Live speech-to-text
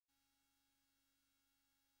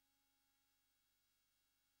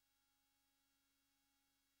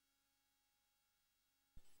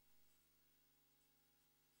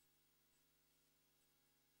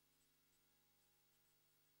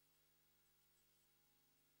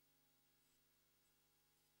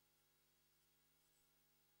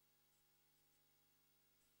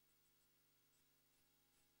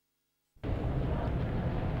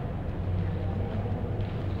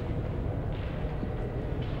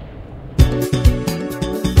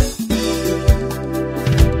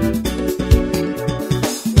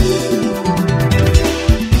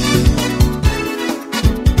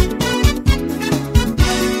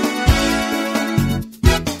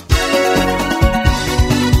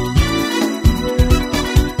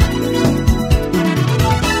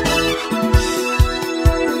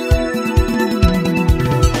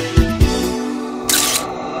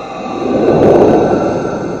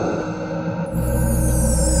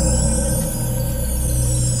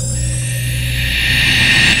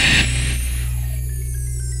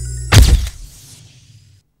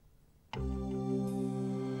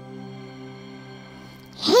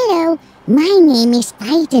My name is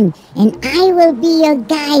Titan, and I will be your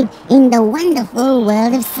guide in the wonderful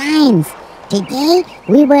world of science. Today,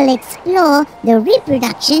 we will explore the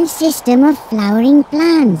reproduction system of flowering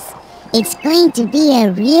plants. It's going to be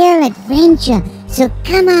a real adventure, so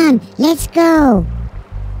come on, let's go!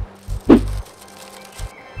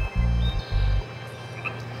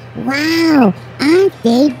 Wow, aren't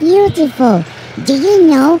they beautiful? Do you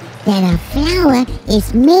know that a flower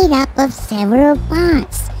is made up of several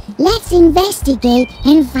parts? Let's investigate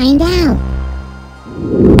and find out.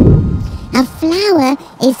 A flower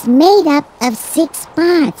is made up of 6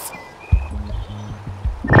 parts.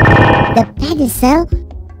 The pedicel,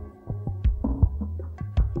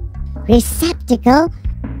 receptacle,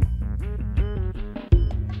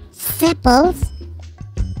 sepals,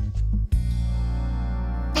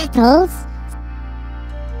 petals,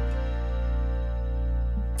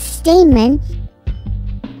 stamen,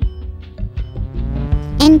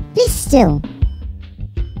 and pistil.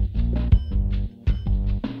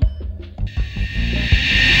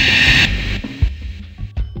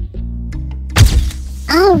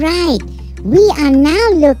 Alright, we are now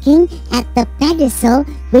looking at the pedicel,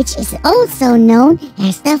 which is also known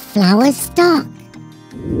as the flower stalk.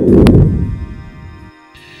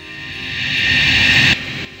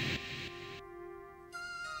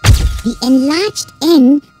 The enlarged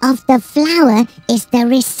end of the flower is the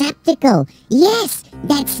receptacle. Yes,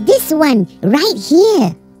 that's this one right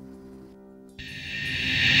here.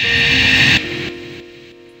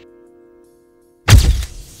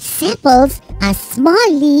 Sepals are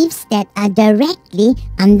small leaves that are directly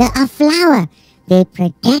under a flower. They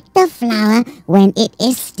protect the flower when it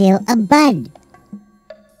is still a bud.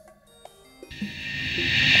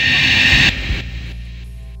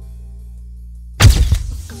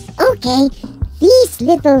 Okay, these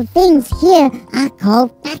little things here are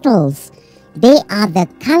called petals. They are the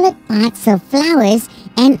colored parts of flowers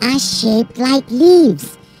and are shaped like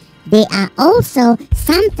leaves. They are also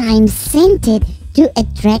sometimes scented to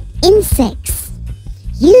attract insects.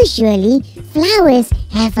 Usually, flowers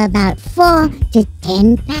have about 4 to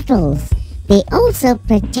 10 petals. They also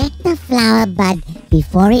protect the flower bud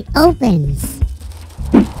before it opens.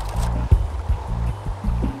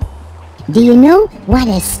 Do you know what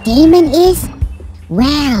a stamen is?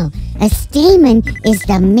 Well, a stamen is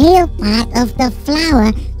the male part of the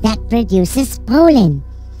flower that produces pollen.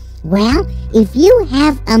 Well, if you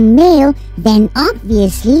have a male, then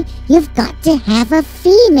obviously you've got to have a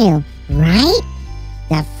female, right?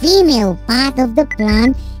 The female part of the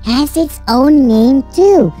plant has its own name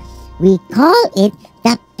too. We call it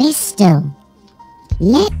the pistil.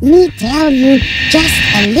 Let me tell you just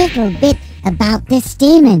a little bit about the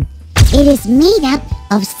stamen. It is made up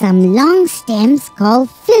of some long stems called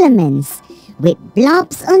filaments, with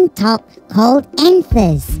blobs on top called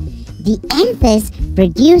anthers. The anthers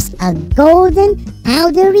produce a golden,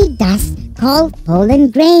 powdery dust called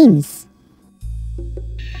pollen grains.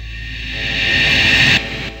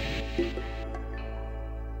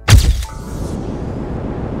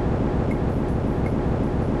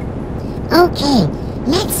 Okay,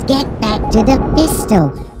 let's get back to the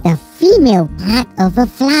pistil, the female part of a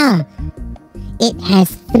flower. It has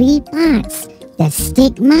 3 parts: the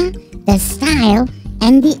stigma, the style,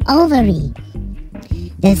 and the ovary.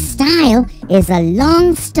 The style is a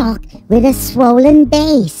long stalk with a swollen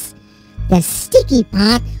base. The sticky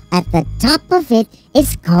part at the top of it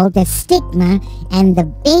is called the stigma, and the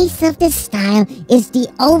base of the style is the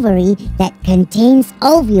ovary that contains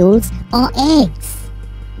ovules or eggs.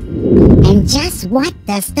 And just what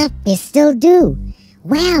does the pistil do?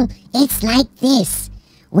 Well, it's like this.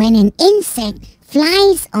 When an insect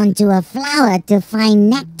flies onto a flower to find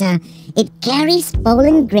nectar, it carries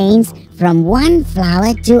pollen grains from one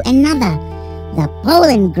flower to another. The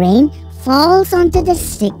pollen grain falls onto the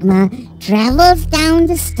stigma, travels down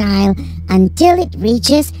the style until it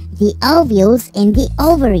reaches the ovules in the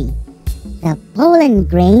ovary. The pollen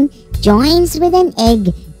grain joins with an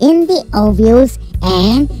egg in the ovules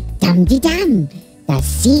and dum-de-dum, the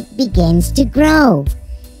seed begins to grow.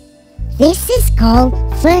 This is called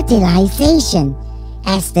fertilization.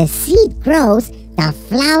 As the seed grows, the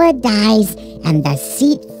flower dies and the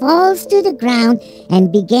seed falls to the ground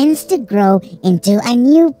and begins to grow into a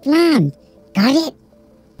new plant. Got it?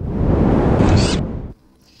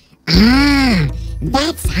 Ah,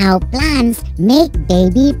 that's how plants make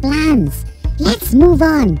baby plants. Let's move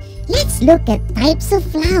on. Let's look at types of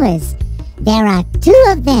flowers. There are 2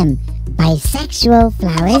 of them, bisexual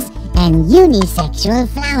flowers and unisexual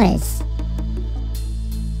flowers.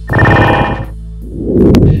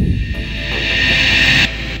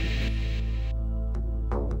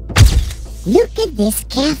 Look at this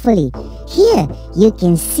carefully. Here, you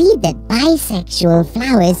can see that bisexual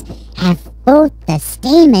flowers have both the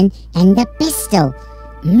stamen and the pistil.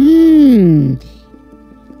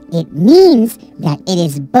 It means that it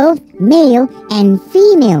is both male and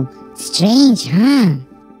female. Strange, huh?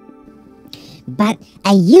 But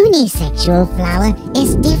a unisexual flower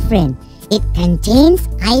is different. It contains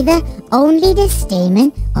either only the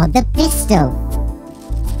stamen or the pistil.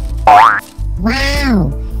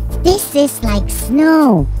 Wow! This is like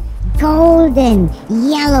snow. Golden,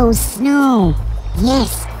 yellow snow.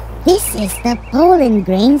 Yes, this is the pollen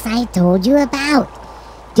grains I told you about.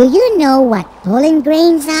 Do you know what pollen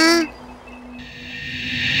grains are?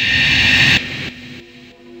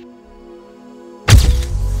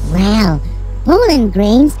 Well, pollen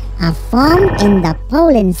grains are formed in the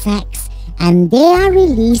pollen sacs, and they are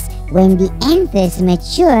released when the anthers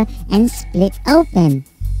mature and split open.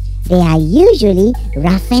 They are usually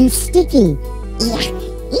rough and sticky. Yuck!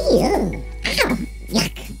 Ew! Ow!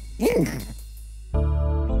 Yuck! Ugh.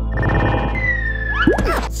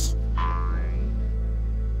 Ouch.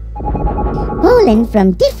 Pollen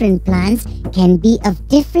from different plants can be of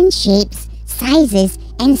different shapes, sizes,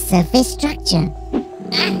 and surface structure.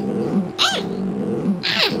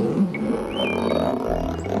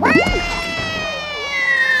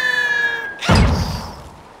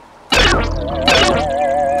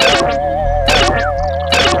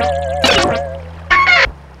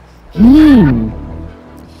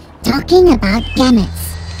 Talking about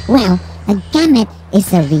gametes. Well, a gamete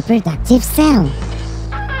is a reproductive cell.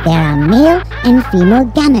 There are male and female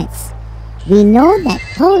gametes. We know that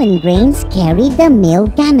pollen grains carry the male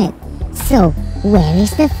gamete. So, where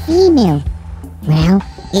is the female? Well,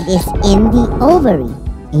 it is in the ovary,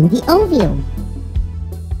 in the ovule.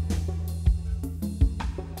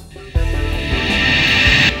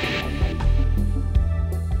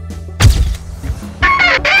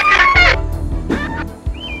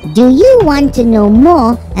 Do you want to know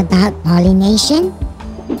more about pollination?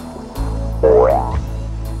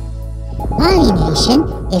 Pollination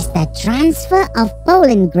is the transfer of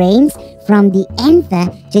pollen grains from the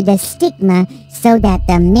anther to the stigma so that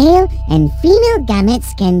the male and female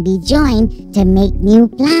gametes can be joined to make new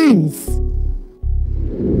plants.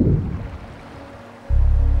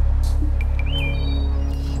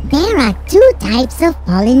 There are two types of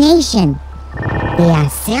pollination. They are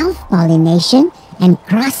self-pollination and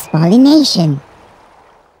cross-pollination.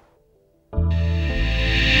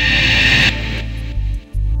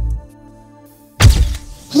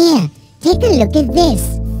 Here, take a look at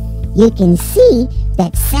this. You can see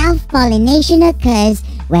that self-pollination occurs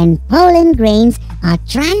when pollen grains are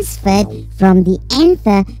transferred from the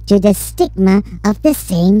anther to the stigma of the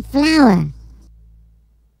same flower.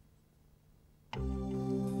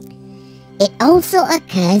 It also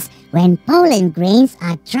occurs when pollen grains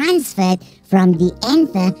are transferred from the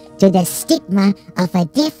anther to the stigma of a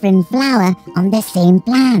different flower on the same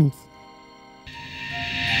plant.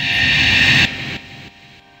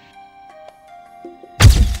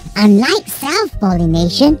 Unlike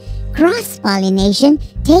self-pollination, cross-pollination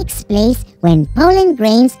takes place when pollen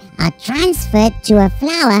grains are transferred to a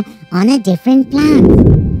flower on a different plant.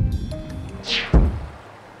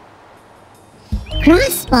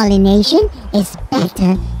 Cross-pollination is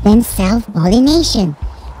better than self-pollination.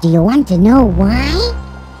 Do you want to know why?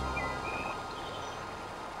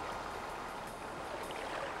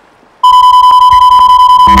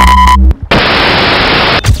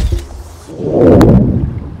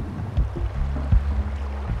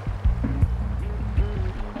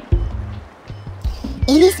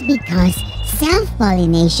 It is because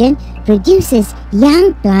self-pollination produces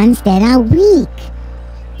young plants that are weak.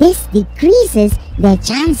 This decreases their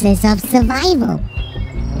chances of survival.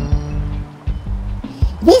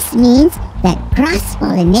 This means that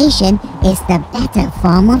cross-pollination is the better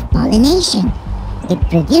form of pollination. It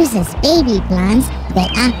produces baby plants that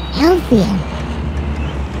are healthier.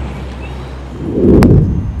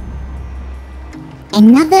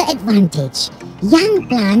 Another advantage, young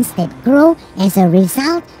plants that grow as a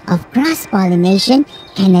result of cross-pollination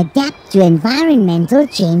can adapt to environmental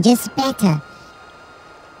changes better.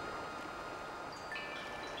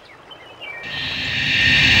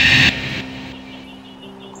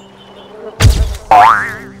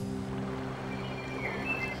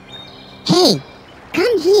 Hey,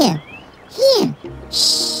 come here. Here.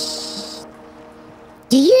 Shh.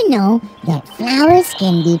 Do you know that flowers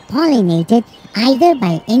can be pollinated either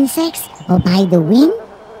by insects or by the wind?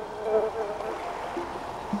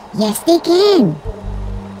 Yes, they can.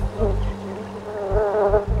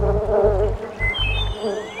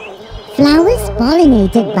 Flowers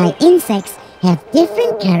pollinated by insects have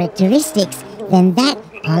different characteristics than that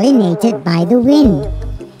pollinated by the wind.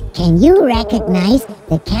 Can you recognize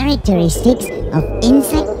the characteristics of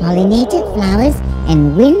insect-pollinated flowers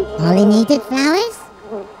and wind-pollinated flowers?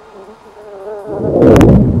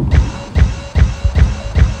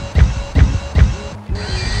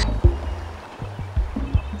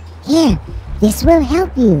 Here, this will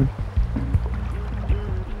help you.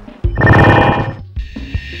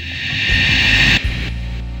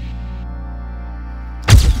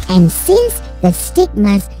 And since the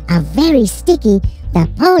stigmas are very sticky, the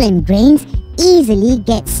pollen grains easily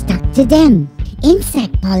get stuck to them.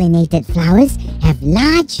 Insect-pollinated flowers have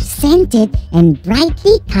large, scented and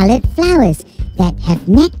brightly colored flowers that have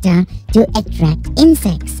nectar to attract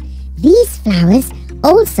insects. These flowers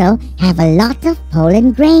also have a lot of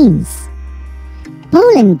pollen grains.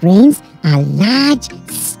 Pollen grains are large,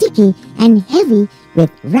 sticky and heavy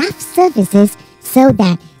with rough surfaces so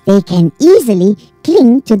that they can easily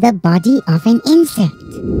cling to the body of an insect.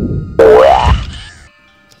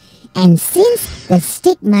 And since the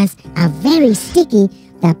stigmas are very sticky,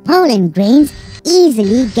 the pollen grains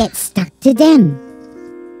easily get stuck to them.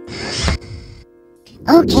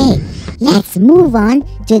 Okay, let's move on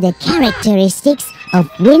to the characteristics of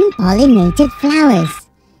wind-pollinated flowers.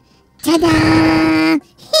 Ta-da!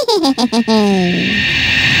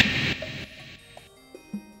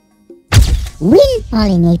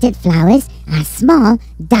 Wind-pollinated flowers are small,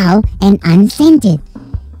 dull, and unscented.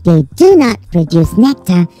 They do not produce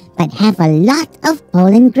nectar but have a lot of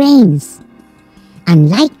pollen grains.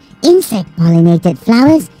 Unlike insect-pollinated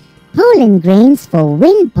flowers, pollen grains for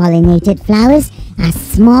wind-pollinated flowers are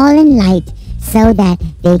small and light so that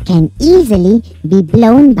they can easily be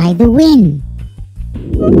blown by the wind.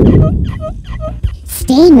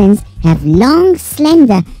 Stamens have long,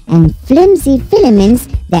 slender, and flimsy filaments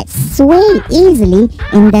that sway easily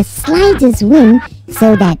in the slightest wind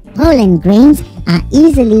so that pollen grains are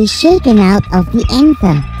easily shaken out of the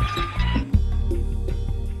anther.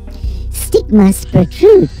 Stigmas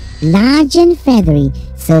protrude, large and feathery,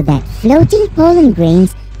 so that floating pollen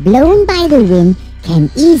grains blown by the wind can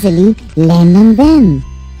easily land on them.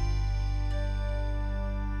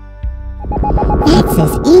 That's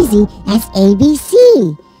as easy as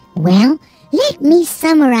ABC. Well, let me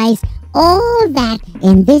summarize all that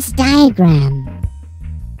in this diagram.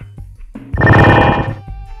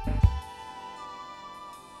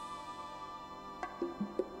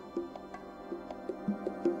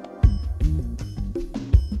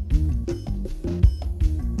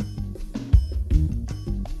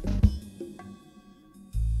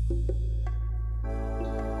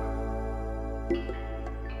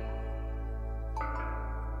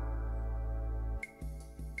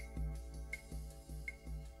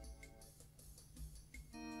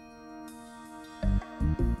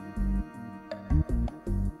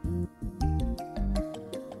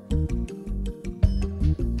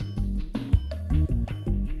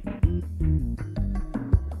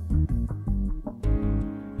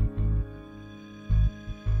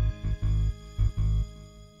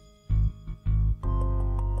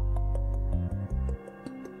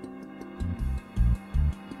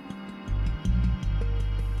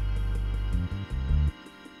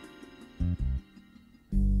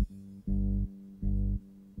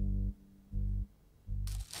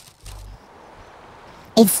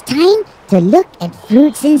 It's time to look at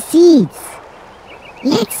fruits and seeds.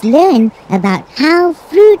 Let's learn about how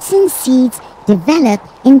fruits and seeds develop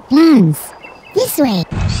in plants. This way.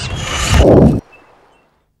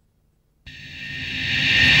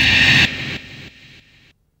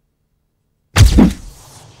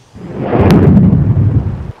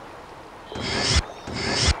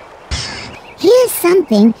 Here's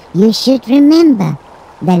something you should remember.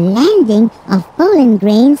 The landing of pollen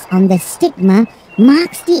grains on the stigma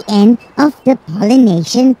marks the end of the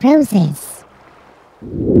pollination process.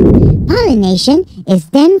 Pollination is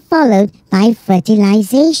then followed by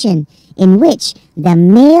fertilization, in which the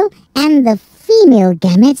male and the female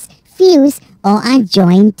gametes fuse or are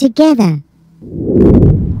joined together.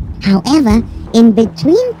 However, in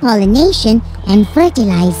between pollination and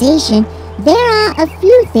fertilization, there are a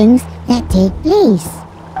few things that take place.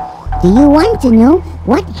 Do you want to know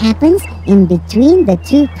what happens in between the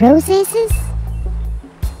two processes?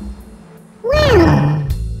 Well,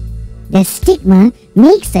 the stigma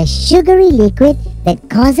makes a sugary liquid that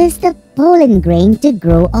causes the pollen grain to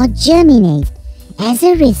grow or germinate. As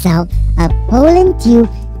a result, a pollen tube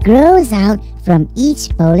grows out from each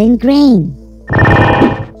pollen grain.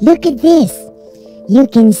 Look at this. You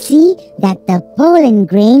can see that the pollen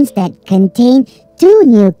grains that contain two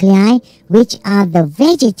nuclei, which are the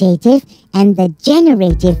vegetative and the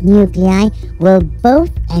generative nuclei, will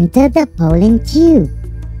both enter the pollen tube.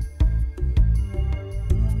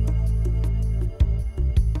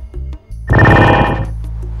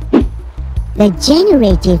 the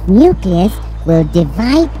generative nucleus will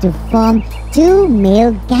divide to form two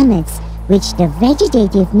male gametes, which the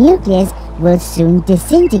vegetative nucleus will soon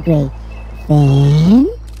disintegrate. Then,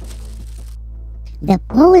 the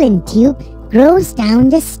pollen tube grows down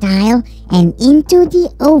the style and into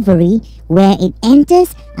the ovary, where it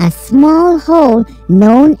enters a small hole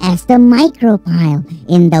known as the micropyle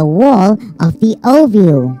in the wall of the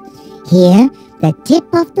ovule. Here, the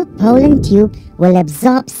tip of the pollen tube will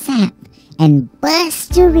absorb sap and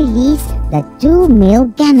burst to release the two male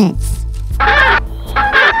gametes.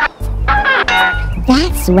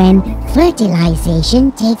 That's when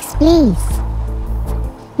fertilization takes place.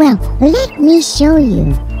 Well, let me show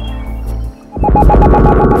you.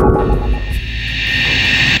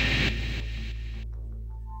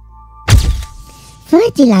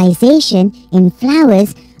 Fertilization in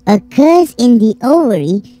flowers occurs in the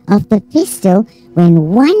ovary of the pistil when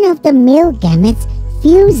one of the male gametes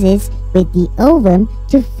fuses with the ovum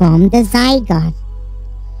to form the zygote.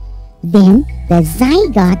 Then the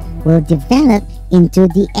zygote will develop into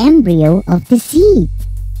the embryo of the seed.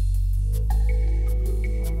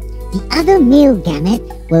 The other male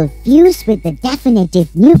gamete will fuse with the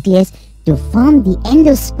definitive nucleus to form the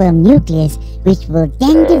endosperm nucleus, which will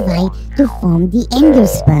then divide to form the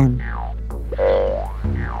endosperm.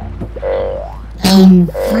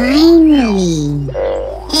 And finally,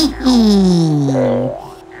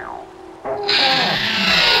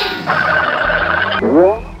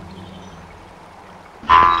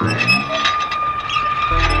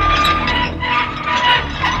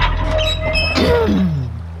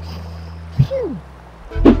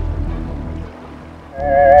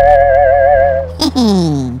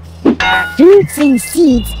 fruits and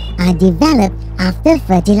seeds are developed after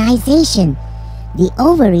fertilization. The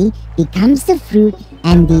ovary becomes the fruit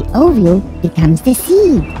and the ovule becomes the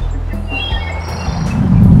seed.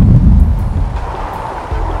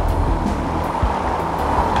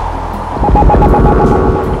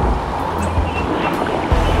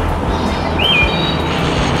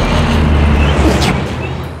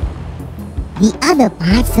 The other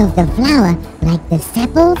parts of the flower, like the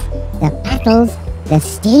sepals, the petals, the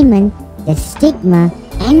stamen, the stigma,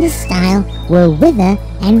 and the style, will wither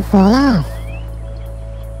and fall off.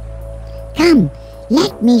 Come,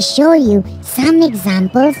 let me show you some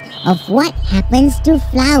examples of what happens to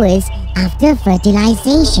flowers after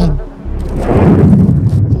fertilization.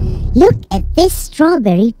 Look at this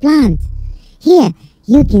strawberry plant. Here,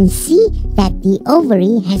 you can see that the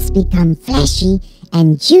ovary has become fleshy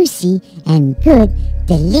and juicy and good,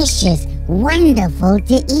 delicious, wonderful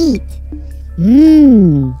to eat.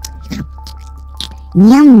 Mmm.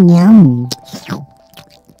 Yum yum.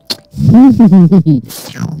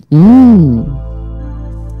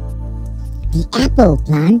 The apple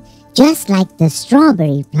plant, just like the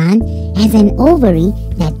strawberry plant, has an ovary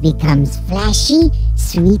that becomes fleshy,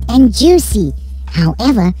 sweet and juicy.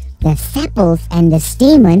 However, the sepals and the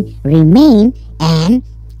stamen remain and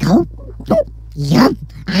yum,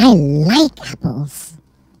 I like apples.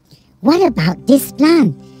 What about this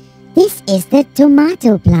plant? This is the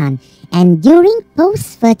tomato plant, and during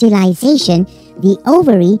post-fertilization, the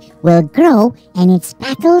ovary will grow and its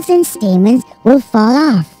petals and stamens will fall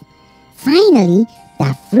off. Finally,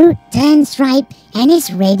 the fruit turns ripe and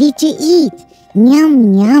is ready to eat.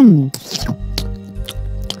 Yum yum.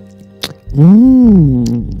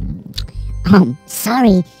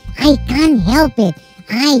 Sorry, I can't help it.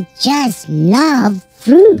 I just love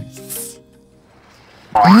fruits.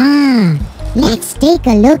 Let's take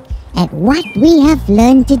a look at what we have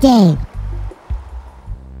learned today.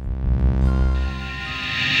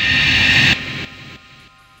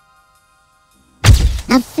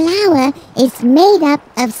 A flower is made up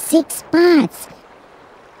of 6 parts.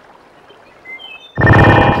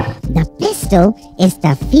 The pistil is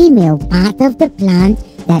the female part of the plant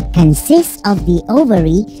that consists of the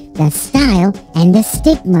ovary, the style, and the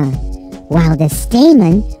stigma, while the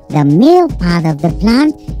stamen, the male part of the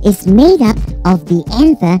plant, is made up of the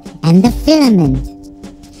anther and the filament.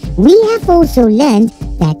 We have also learned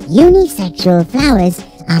that unisexual flowers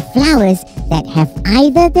are flowers that have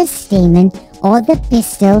either the stamen or the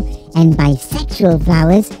pistil, and bisexual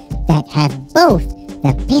flowers that have both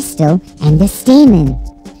the pistil and the stamen.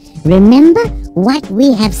 Remember what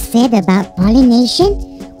we have said about pollination?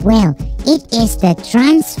 Well, it is the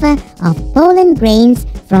transfer of pollen grains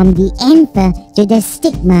from the anther to the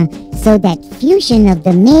stigma so that fusion of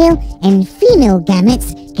the male and female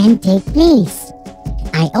gametes can take place.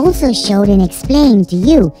 I also showed and explained to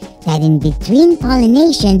you that in between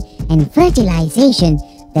pollination and fertilization,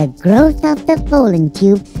 the growth of the pollen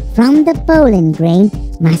tube from the pollen grain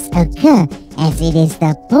must occur, as it is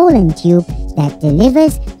the pollen tube that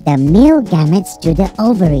delivers the male gametes to the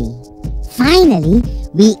ovary. Finally,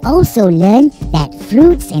 we also learn that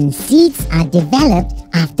fruits and seeds are developed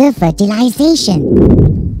after fertilization.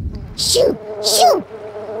 Shoo, shoo,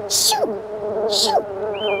 shoo, shoo.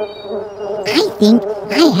 I think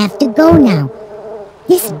I have to go now.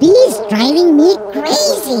 This bee is driving me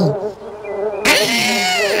crazy.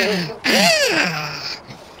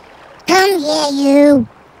 Come here, you.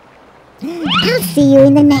 I'll see you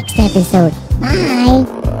in the next episode. Bye.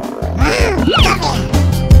 Come here.